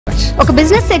Much. ఒక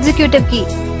business executive కి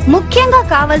ముఖ్యంగా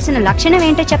కావాల్సిన లక్షణం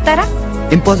ఏంటో చెప్తారా?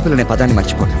 ఇంపాసిబుల్ అనే పదాన్ని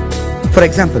మర్చిపోండి. ఫర్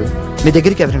ఎగ్జాంపుల్, మీ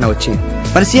దగ్గరికి ఎవరైనా వచ్చి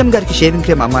మన సీఎం గారికి షేవింగ్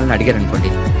క్రీమ్ అమ్మాలని అడిగారు అనుకోండి,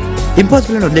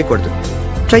 ఇంపాసిబుల్ అని వదిలేయకూడదు,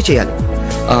 ట్రై చేయాలి.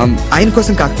 ఆయన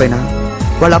కోసం కాకపోయినా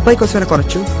వాళ్ళ అబ్బాయి కోసమైనా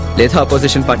కొనొచ్చు, లేదా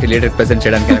అపోజిషన్ పార్టీ లీడర్ రిప్రజెంట్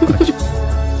చేయడానికి కొనొచ్చు.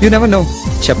 యూ నెవర్ నో,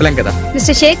 చెప్పలేం కదా.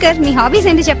 మిస్టర్ శేఖర్, మీ హాబీస్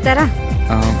ఏంటి చెప్తారా?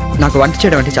 నాకు వంట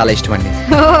చేయడం అంటే చాలా ఇష్టం అండి.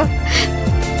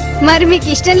 మరి మీకు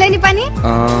ఇష్టం లేని పని?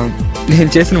 నేను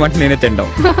చేసిన వంట నేనే తింటాం.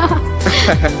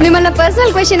 మిమ్మల్ని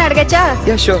పర్సనల్ క్వశ్చన్ అడగచ్చా?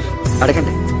 యా షూర్,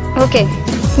 అడగండి. ఓకే,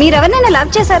 మీరు ఎవరినైనా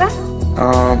లవ్ చేశారా?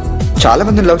 చాలా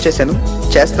మందిని లవ్ చేశాను,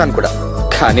 చేస్తున్నాను కూడా,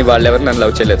 కానీ వాళ్ళెవరు నన్ను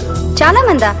లవ్ చేయలేదు. చాలా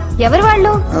మందా? ఎవరు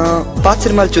వాళ్ళు? పాత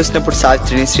సినిమాలు చూసినప్పుడు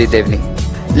సావిత్రిని, శ్రీదేవిని,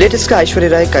 లేటెస్ట్ గా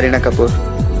ఐశ్వర్యరాయ్, కరీనా కపూర్,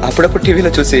 అప్పుడప్పుడు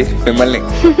టీవీలో చూసి మిమ్మల్ని.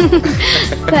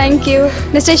 Thank you.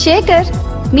 మిస్టర్ శేఖర్,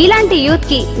 మీలాంటి యూత్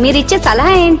కి మీరు ఇచ్చే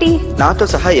సలహా ఏంటి? నాతో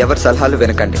సహా ఎవరి సలహాలు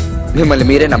వినకండి, మిమ్మల్ని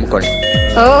మీరే నమ్ముకోండి.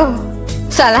 ఓ,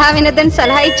 సలహా వినదని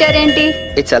సలహా ఇచ్చారేంటి?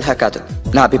 ఇది సలహా కాదు,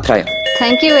 నా అభిప్రాయం.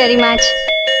 Thank you very much.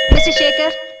 Mister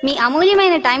Shekhar, మీ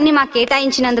అమూల్యమైన టైం ని మాకు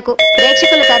కేటాయించినందుకు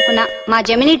ప్రేక్షకుల తరపున, మా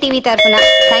జెమినీ టీవీ తరపున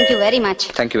thank you very much.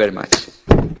 Thank you very much.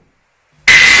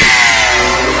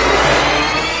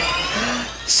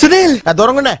 Sunil,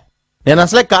 దూరంగా నేను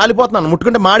అసలే కాలిపోతున్నాను,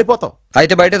 ముట్టుకుంటే మాడిపోతావు.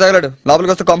 అయితే బయట తగలడు,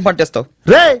 లోపలికి వస్తే కొంపంటేస్తావు.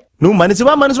 రే, నువ్వు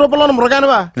మనిషివా మనిషి రూపంలో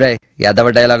మృగానివా? రే, ఎదవ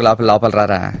డైలాగ్ లోపల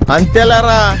రారా.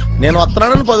 అంతేలారా, నేను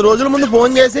వస్తున్నానని 10 రోజుల ముందు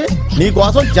ఫోన్ చేసి నీ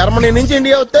కోసం జర్మనీ నుంచి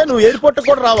ఇండియా వస్తే నువ్వు ఎయిర్పోర్ట్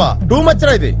కూడా రావా? టూ మచ్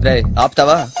రా ఇది. రే,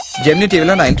 ఆపుతావా? జెమినీ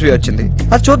టీవీలో నా ఇంటర్వ్యూ వచ్చింది,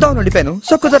 అది చూద్దాం నడిపాను,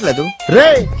 సో కుదరలేదు. రే,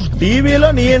 టీవీలో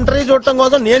నీ ఇంటర్వ్యూ చూడటం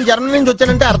కోసం నేను జర్మనీ నుంచి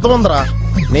వచ్చానంటే అర్థం ఉందిరా.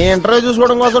 నీ ఇంటర్వ్యూ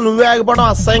చూసుకోవడం కోసం నువ్వే ఆగిపోవడం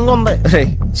అసహ్యంగా ఉంది. రే,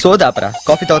 సోదాపరా,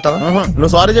 కాఫీ తాగుతావా?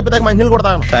 నువ్వు సారీ చెప్పేదాకా మంచినీళ్ళు కూడా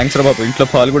తాగను. థ్యాంక్స్ రా బాబు, ఇంట్లో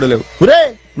పాలు కూడా లేవు. రే,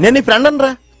 నేను నీ ఫ్రెండ్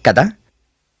అనరా కదా.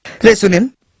 రే సునీల్,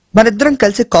 మనిద్దరం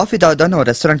కలిసి కాఫీ తాగుదాం ఓ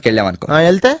రెస్టారెంట్కి వెళ్ళామనుకో.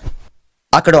 వెళ్తే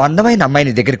అక్కడ అందమైన అమ్మాయి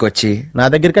నీ దగ్గరికి వచ్చి, నా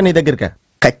దగ్గరికా నీ దగ్గరికా?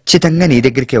 ఖచ్చితంగా నీ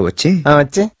దగ్గరికే వచ్చి,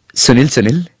 వచ్చి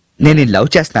సునీల్ నేను లవ్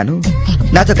చేస్తున్నాను,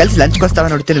 నాతో కలిసి లంచ్కి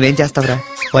వస్తావని అడిగితే నువ్వేం చేస్తావురా?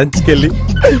 లంచ్కి వెళ్ళి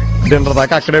డిన్నర్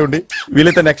దాకా అక్కడే ఉండి,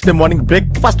 వీలైతే నెక్స్ట్ డే మార్నింగ్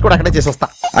బ్రేక్ఫాస్ట్ కూడా అక్కడే చేసి వస్తా.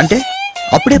 అంటే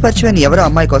అప్పుడే పరిచయం ఎవరో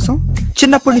అమ్మాయి కోసం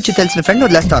చిన్నప్పటి నుంచి తెలిసిన ఫ్రెండ్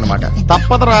వదిలేస్తావు అనమాట.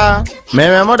 తప్పదురా,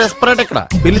 మేమేమో డెస్పరేట్ ఇక్కడ,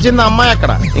 పిలిచింది అమ్మాయి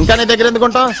అక్కడ, ఇంకా నీ దగ్గర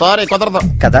ఎందుకుంటాం? సారీ, కుదరదు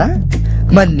కదా.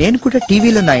 మరి నేను కూడా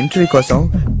టీవీలో నా ఇంటర్వ్యూ కోసం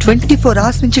 24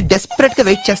 hours నుంచి డెస్పరేట్ గా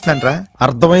వెయిట్ చేస్తున్నాను రా.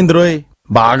 అర్థమైంది రోయ్,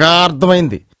 బాగా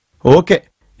అర్థమైంది. ఓకే,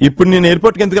 ఇప్పుడు నేను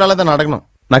ఎయిర్పోర్ట్ కి ఎందుకు రాలేదని అడగను,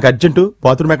 నాకు అర్జెంటు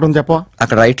బాత్రూమ్ ఎక్కడ ఉంది చెప్పవా?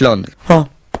 అక్కడ రైట్ లో ఉంది.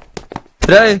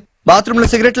 రే, బాత్రూమ్ లో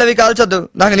సిగరెట్లు అవి కాల్చొద్దు,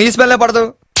 నాకు నీ స్మెల్ పడదు.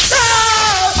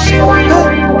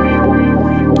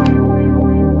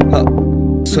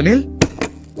 సునీల్,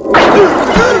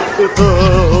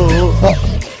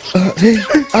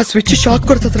 ఆ స్విచ్ షాక్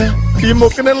కొడుతుందిరా. ఈ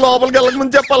మొక్క నేను లోపలికి వెళ్ళక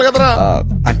ముందు చెప్పాలి కదరా.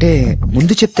 అంటే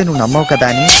ముందు చెప్తే నువ్వు నమ్మవు కదా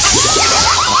అని.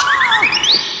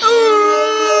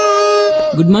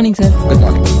 Good morning sir. Good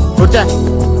morning. కూర్చో.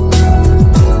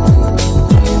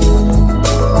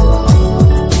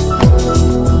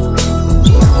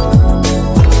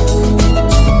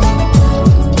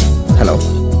 హలో,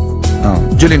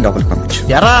 జూలియన్ లోపలికి పంపించు.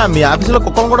 ఎరా, మీ ఆఫీసులో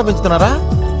కుక్కను కూడా పెంచుతున్నారా?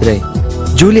 రే,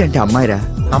 జూలీ అంటే అమ్మాయిరా.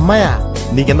 అమ్మాయా?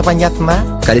 నీకెంత పని చేస్తుందా?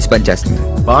 కలిసి పని చేస్తుంది.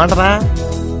 బాగుంటరా?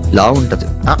 లా ఉంటది.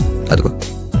 అదిగో.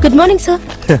 Good morning sir.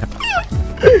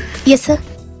 Yes sir.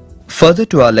 Further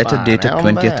to our letter dated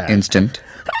 20th instant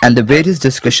and the various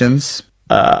discussions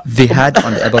we had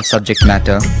on the above subject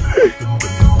matter,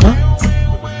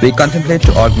 we contemplate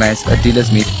to organize a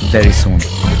dealers meet very soon.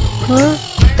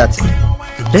 That's it.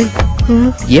 Hey,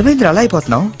 ఏమైందిరా అలా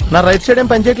అయిపోతున్నావు? నా right side ఏం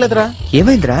పని చేయట్లేదురా.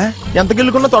 ఏమైందిరా? ఎంత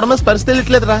గిల్లుకున్నా తొడమే స్పర్శ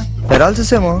తెలియట్లేదురా.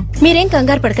 Paralysis ఏమో. మీరేం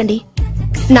కంగారు పడకండి,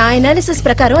 నా అనాలిసిస్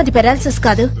ప్రకారం అది పెరాలసిస్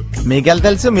కాదు. మీకెళ్ళ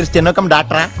తెలుసు, మీరు స్టెనోకం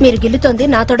డాక్టరా? మీరు గిల్లుతోంది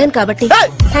నా తోడని కాబట్టి.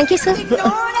 Thank you sir.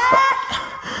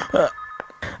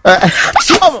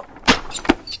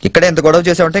 ఇక్కడ ఎంత గొడవ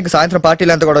చేసావంటే ఇంక సాయంత్రం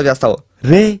పార్టీలో ఎంత గొడవ చేస్తావు?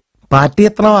 రే, పార్టీ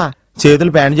ఇస్తున్నావా?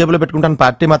 చేతులు ప్యాంట్ జేబులో పెట్టుకుంటాను,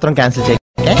 పార్టీ మాత్రం క్యాన్సిల్ చేయి.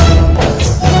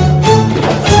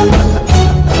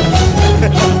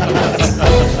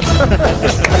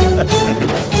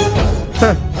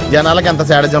 జనాలకి ఎంత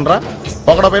సాడజం రా.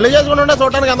 ఒకడు పెళ్లి చేసుకుంటుంటే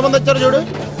చూడటానికి ఎంతమంది వచ్చారు చూడు.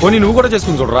 పోనీ నువ్వు కూడా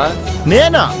చేసుకుని చూడరా.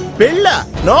 నేనా పెళ్ళ?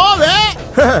 నోవే.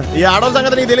 ఈ ఆడవాళ్ళ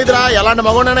సంగతి నీకు తెలియదురా. ఎలాంటి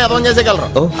మగోడైనా ఎదవం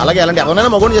చేసేయగలరు, అలాగే ఎలాంటి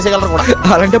ఎదవనైనా మగోడు చేసేయగలరు కూడా.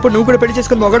 అలాంటప్పుడు నువ్వు కూడా పెళ్లి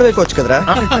చేసుకుని మొగడు వేయవచ్చు కదరా.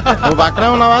 నువ్వు పక్కనే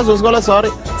ఉన్నావా? చూసుకోలేదు.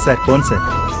 Sorry sir. Phone sir.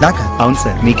 నాకా? అవును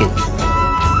సార్, మీకే.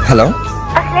 హలో,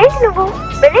 అసలేంటి నువ్వు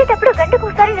వెళ్ళేటప్పుడు గంటకు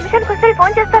ఒకసారి నిమిషానికి ఒకసారి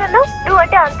ఫోన్ చేస్తారన్నావు. నువ్వు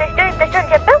అంటే అంత ఇష్టం ఇంత ఇష్టం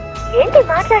అని చెప్పావు. ఏంటి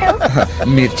మాట్లాడు?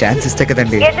 మీరు ఛాన్స్ ఇస్తే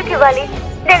కదండి. ఎందుకు ఇవ్వాలి?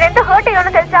 నేను ఎంత హర్ట్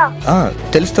అయ్యానో తెలుసా?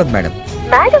 తెలుస్తుంది మేడం.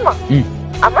 మేడమా?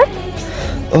 అమర్?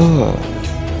 ఓ,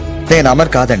 నేను అమర్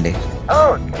కాదండి,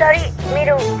 సారీ,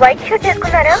 మీరు వైట్ షర్ట్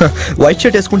వేసుకున్నారా? వైట్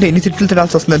షర్ట్ వేసుకుంటే ఎన్ని తిట్లు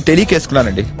తినాల్సి వస్తుందని తెలియక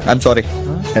వేసుకున్నానండి. I'm sorry.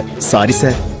 సారీ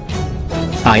సార్,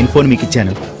 ఆయన ఫోన్ మీకు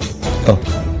ఇచ్చాను. ఓ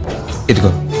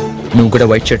ఇదిగో, నువ్వు కూడా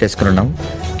వైట్ షర్ట్ వేసుకున్నావు.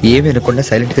 ఏమి వినకుండా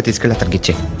సైలెంట్ గా తీసుకెళ్ళి అతనికి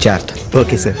ఇచ్చే జాగ్రత్త.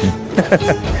 Okay sir.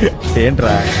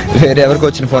 ఏంట్రా వేరే ఎవరికి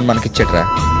వచ్చిన ఫోన్ మనకి ఇచ్చేట్రా.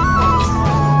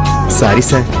 సారీ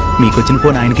సార్, మీకు వచ్చిన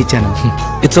ఫోన్ ఆయనకి ఇచ్చాను.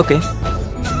 It's okay.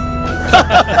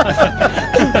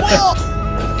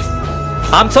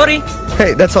 I'm sorry. Hey,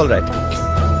 that's all right.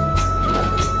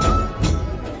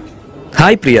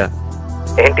 Hi Priya.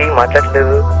 ఏంటి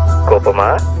మాట్లాడలేదు? కోపమా?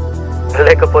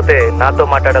 లేకపోతే నాతో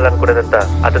మాట్లాడాలనుకునేదంతా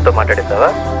అతనితో మాట్లాడేసావా?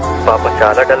 పాపం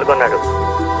చాలా డల్గా ఉన్నాడు.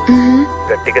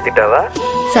 గట్టిగా తిట్టావా?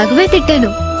 సగమే తిట్టాను.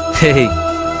 హే,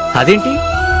 అదేంటి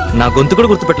నా గొంతు కూడా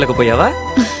గుర్తుపెట్టలేకపోయావా?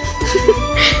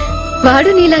 వాడు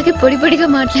నీలాగే పొడి పొడిగా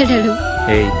మాట్లాడాడు.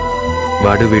 ఏయ్,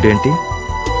 వాడు వీడేంటి?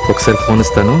 ఒకసారి ఫోన్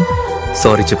ఇస్తాను,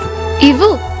 సారీ చెప్పు.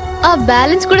 ఇవ్వు, ఆ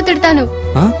బ్యాలెన్స్ కూడా తిడతాను.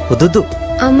 వద్దు.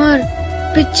 అమర్,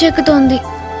 పిచ్చెక్కుతోంది.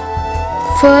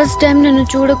 ఫస్ట్ టైం నన్ను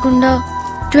చూడకుండా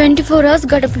 24 hours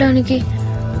గడపడానికి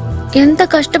ఎంత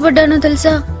కష్టపడ్డానో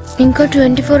తెలుసా? ఇంకా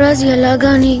 24 hours ఎలాగా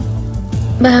అని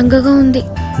బెంగగా ఉంది.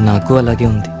 నాకు అలాగే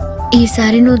ఉంది.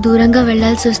 ఈసారి నువ్వు దూరంగా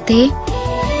వెళ్లాల్సి వస్తే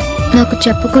నాకు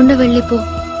చెప్పకుండా వెళ్ళిపో,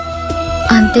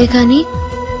 అంతేగాని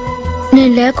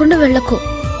నేను లేకుండా వెళ్ళకు.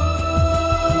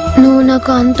 నువ్వు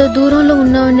నాకు అంత దూరంలో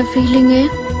ఉన్నావన్న ఫీలింగే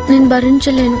నేను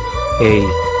భరించలేను. ఏయ్,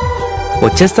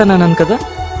 వచ్చేస్తానన్నాను కదా.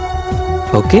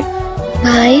 Okay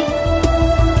bye.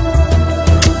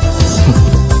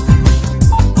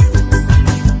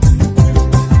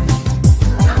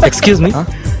 Excuse me,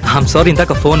 I'm sorry.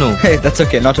 ఇందాక phone. Hey, that's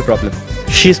okay, not a problem.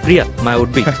 She's Priya, my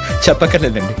would be.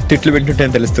 చెప్పక్కర్లేదండి, తిట్లు వింటుంటే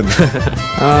తెలుస్తుంది.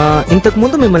 ఇంతకు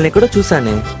ముందు మిమ్మల్ని ఎక్కడో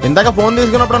చూసానే. ఇందాక ఫోన్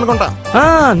తీసుకున్నప్పుడు అనుకుంటా.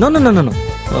 No no no no.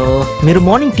 మీరు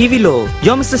మార్నింగ్ టీవీలో you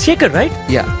are mister Shekhar right?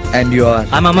 Yeah, and you are?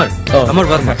 I'm Amar. Amar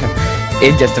Varma.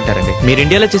 ఏం చేస్తుంటారండి? మీరు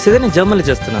ఇండియాలో చేసేదే నేను జర్మనీలో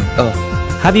చేస్తున్నాను.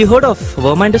 Have you heard of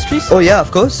Verma Industries? Oh yeah, of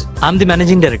course. I'm the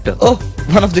managing director. Oh,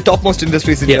 one of the topmost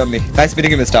industries in Germany. Nice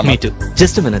meeting you, Mr. Amar. Me too.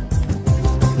 Just a minute.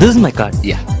 This is my card.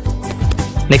 Yeah.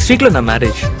 Next week లో నా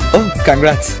marriage. Oh,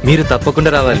 congrats. మీరు తప్పకుండా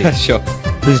రావాలి. Sure.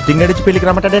 Visiting అడిచి పెళ్లికి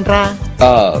రమ్మంటాడేంట్రా?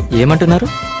 ఏమంటున్నారు?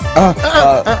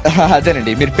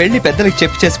 అదేనండి, మీరు పెళ్లి పెద్దలకు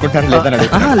చెప్పి చేసుకుంటారు లేదని.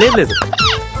 లేదు లేదు,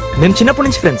 మేము చిన్నప్పటి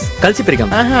నుంచి ఫ్రెండ్స్, కలిసి పెరిగాం.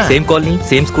 Same colony,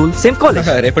 same school, same college.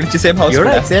 రేపటి నుంచి సేమ్ హౌస్,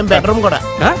 సేమ్ బెడ్రూమ్ కూడా.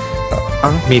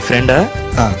 మీ ఫ్రెండా?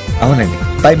 అవునండి,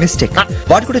 బై మిస్టేక్.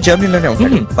 వాడు కూడా జర్మనీలోనే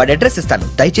ఉంటాడు. వాడి అడ్రస్ ఇస్తాను,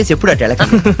 దయచేసి ఎప్పుడు అటు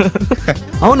వెళ్ళకండి.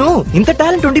 అవును, ఇంత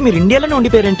టాలెంట్ ఉండి మీరు ఇండియాలోనే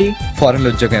ఉండిపోయారేంటి? ఫారెన్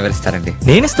లో ఉద్యోగం ఎవరిస్తారండి?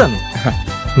 నేను ఇస్తాను.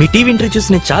 మీ టీవీ ఇంటర్వ్యూ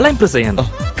చూసి నేను చాలా ఇంప్రెస్ అయ్యాను.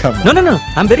 No no no,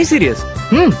 I'm very serious.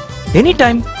 Any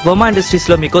time Verma industries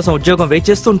లో మీకోసం ఉద్యోగం వెయిట్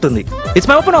చేస్తూ ఉంటుంది. It's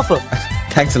my open offer.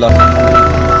 Thanks a lot.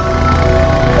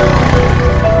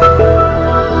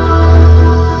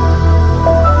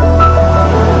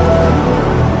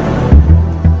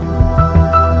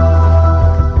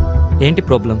 ఏంటి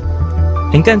ప్రాబ్లం?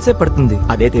 ఇంకా ఎంతసేపు పడుతుంది?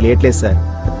 అదే తెలియట్లేదు సార్.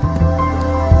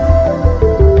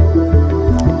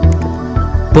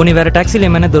 పోనీ వేరే టాక్సీలు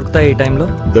ఏమైనా దొరుకుతాయి ఈ టైంలో?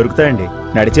 దొరుకుతాయండి,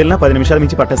 నడిచెళ్ళినా 10 నిమిషాల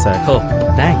మించి పట్టదు సార్. ఓ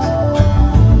థ్యాంక్స్.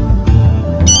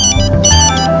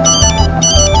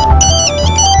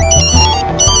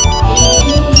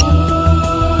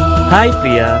 హాయ్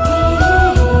ప్రియా.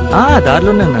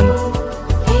 దారిలోనే ఉన్నాను.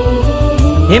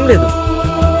 ఏం లేదు,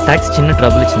 టాక్సీ చిన్న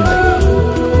ట్రబుల్ ఇచ్చింది.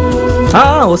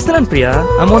 వస్తున్నాను Priya,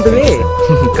 I'm on the way.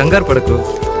 కంగారు పడకు,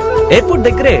 ఎయిర్పోర్ట్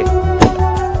దగ్గరే.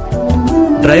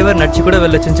 డ్రైవర్ నడిచి కూడా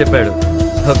వెళ్ళొచ్చని చెప్పాడు.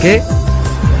 ఓకే.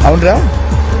 అవునరా,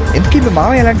 ఎందుకు మీ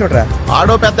మామ ఎలాంటి వాడురా?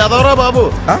 ఆడో పెద్ద ఎదవరా బాబు.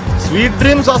 స్వీట్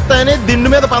డ్రీమ్స్ వస్తాయని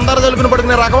దిండు మీద పందారు చల్లుకుని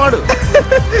పడుకునే రకవాడు.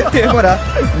 ఏమోరా,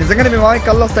 నిజంగానే మీ మామకి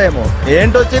కళ్ళు వస్తాయేమో.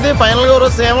 ఏంటి వచ్చేది, ఫైనల్ గా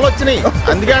రోజు సేవలు వచ్చినాయి.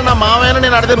 అందుకే నా మామైన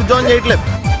నేను అడితే ఉద్యోగం చేయట్లేదు.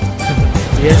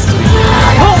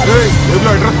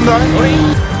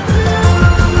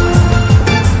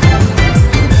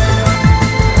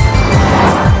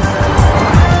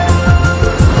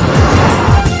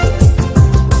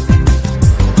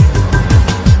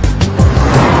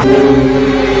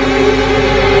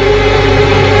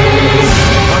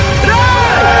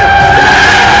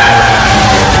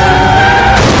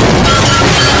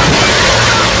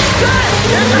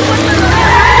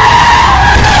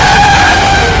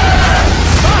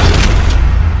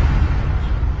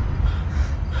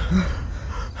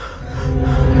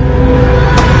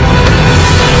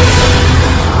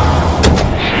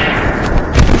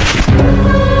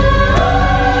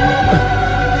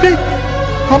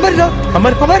 అమర్ రా,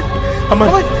 అమర్ అమర్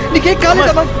అమర్, నీకేం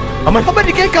కాలేదు అమర్. అమర్ అమర్,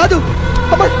 నీకేం కాదు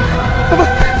అమర్.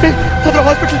 అమర్, అతను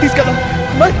హాస్పిటల్ తీసుకెళ్దాం.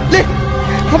 అమర్ లే,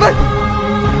 అమర్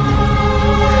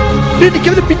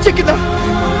నీకేమైనా పిచ్చెక్కిందా?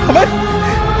 అమర్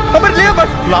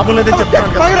లాభం లేదని చెప్తాను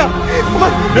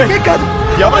కాదు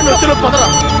ఎవరిని వచ్చి పదరా.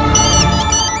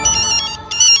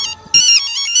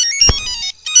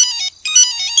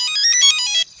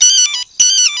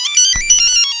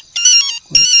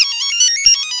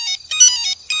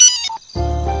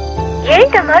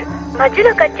 ఏంటమర్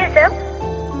మధ్యలో కట్ చేసావు?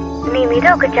 నీ మీద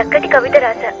ఒక చక్కటి కవిత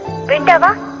రాసా,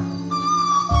 వింటావా?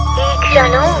 ఈ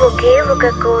క్షణం ఒకే ఒక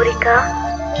కోరిక,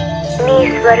 నీ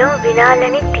స్వరం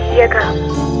వినాలని తీయగా,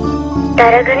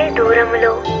 తరగని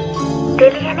దూరములో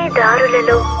తెలియని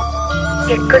దారులలో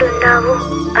ఎక్కడున్నావు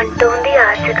అంటోంది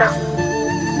ఆశగా.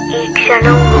 ఈ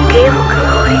క్షణం ఒకే ఒక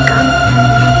కోరిక,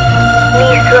 నీ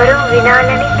స్వరం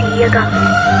వినాలని తీయగా,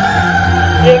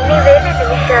 ఎన్ని వేల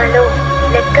నిమిషాలు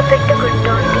లెక్క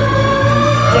పెట్టుకుంటోంది,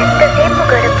 ఎంతసేపు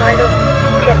గడపాలో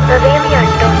చెప్పవేమి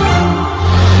అంటోంది.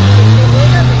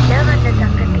 వెళ్ళావన్న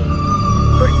సంగతి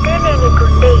గుర్తే లేని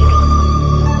గుండె ఇది,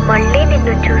 మళ్ళీ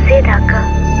నిన్ను చూసేదాకా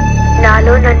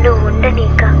నాలో నన్ను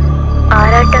ఉండనీక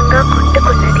ఆరాటంగా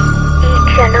కొట్టుకున్నది. ఈ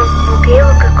క్షణం ఒకే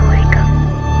ఒక కోరిక.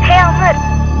 హే అమర్,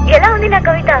 ఎలా ఉంది నా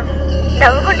కవిత?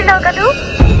 నవ్వుకుంటున్నావు కదూ?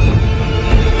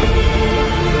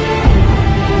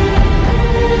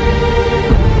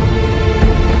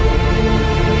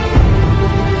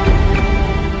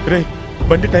 రే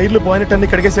బండి టైర్లు పోయినట్టు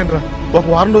కడిగేసాను రా. ఒక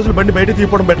వారం రోజులు బండి బయట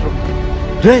తీయడం బెటర్.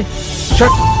 రే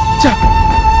షట్ చా.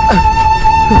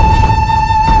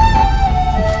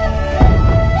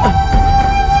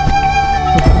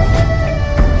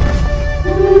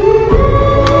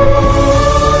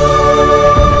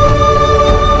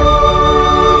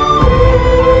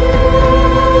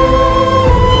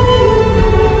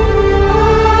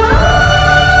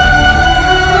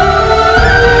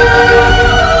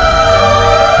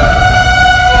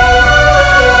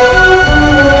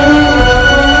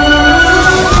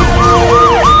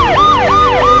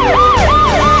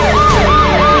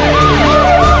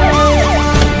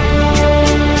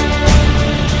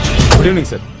 Good evening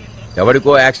sir.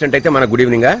 ఎవరికో యాక్సిడెంట్ అయితే మన good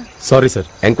evening. Sorry sir.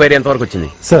 Enquiry ఎంతవరకు వచ్చింది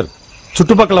సార్?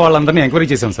 చుట్టుపక్కల వాళ్ళందరినీ ఎంక్వైరీ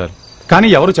చేశాం సార్, కానీ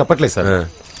ఎవరు చెప్పట్లేదు సార్.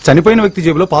 చనిపోయిన వ్యక్తి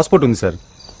జేబులో పాస్పోర్ట్ ఉంది సార్,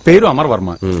 పేరు అమర్ వర్మ,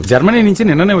 జర్మనీ నుంచి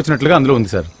నిన్ననే వచ్చినట్లుగా అందులో ఉంది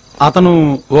సార్. అతను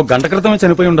ఓ గంట క్రితమే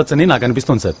చనిపోయి ఉండొచ్చని నాకు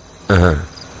అనిపిస్తుంది సార్.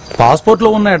 పాస్పోర్ట్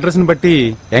లో ఉన్న అడ్రస్ ని బట్టి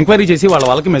ఎంక్వైరీ చేసి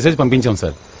వాళ్ళకి మెసేజ్ పంపించాం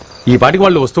సార్. ఈ పాటికి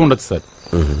వాళ్ళు వస్తూ ఉండొచ్చు సార్.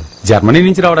 జర్మనీ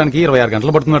నుంచి రావడానికి 26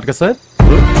 గంటలు పడుతున్నట్టు కదా సార్.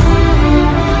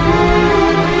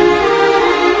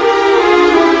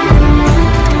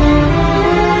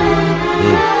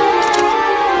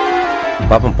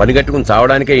 పాపం పని కట్టుకుని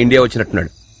చావడానికే ఇండియా వచ్చినట్టున్నాడు.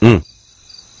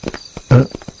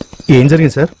 ఏం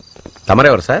జరిగింది సార్?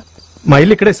 తమరెవరు సార్? మా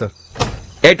ఇల్లు ఇక్కడే సార్.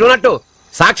 ఎటున్నట్టు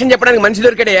సాక్ష్యం చెప్పడానికి మనిషి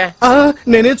దొరికాడయా?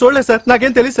 నేనేం చూడలేదు సార్,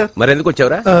 నాకేం తెలియదు సార్. మరి ఎందుకు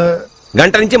వచ్చావురా?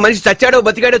 గంట నుంచి మనిషి చచ్చాడో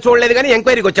బతికాడో చూడలేదు కానీ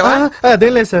ఎంక్వైరీకి వచ్చావా?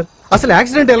 అదేం లేదు సార్, అసలు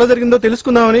యాక్సిడెంట్ ఎలా జరిగిందో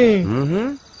తెలుసుకుందామని.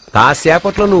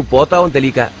 కాసేపట్లో నువ్వు పోతావని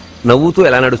తెలియక నవ్వుతూ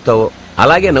ఎలా నడుస్తావో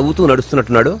అలాగే నవ్వుతూ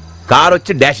నడుస్తున్నట్టున్నాడు. కార్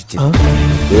వచ్చి డాష్ ఇచ్చింది.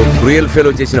 ఓ క్రూయల్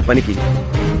ఫెలో చేసిన పనికి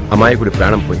అమాయకుడి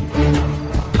ప్రాణం పోయింది.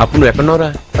 అప్పుడు నువ్వు ఎక్కడున్నావురా?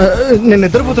 నేను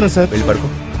నిద్రపోతున్నాను సార్. వెళ్ళి పడుకో.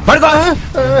 పడుకో.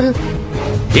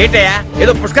 ఏంటయ్యా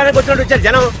ఏదో పుష్కరానికి వచ్చినట్టు వచ్చారు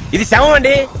జనం. ఇది శవం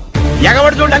అండి,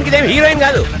 ఎగబడి చూడడానికి ఇదేం హీరోయిన్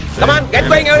కాదు. Come on get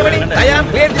going everybody.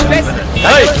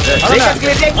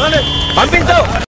 పంపించు.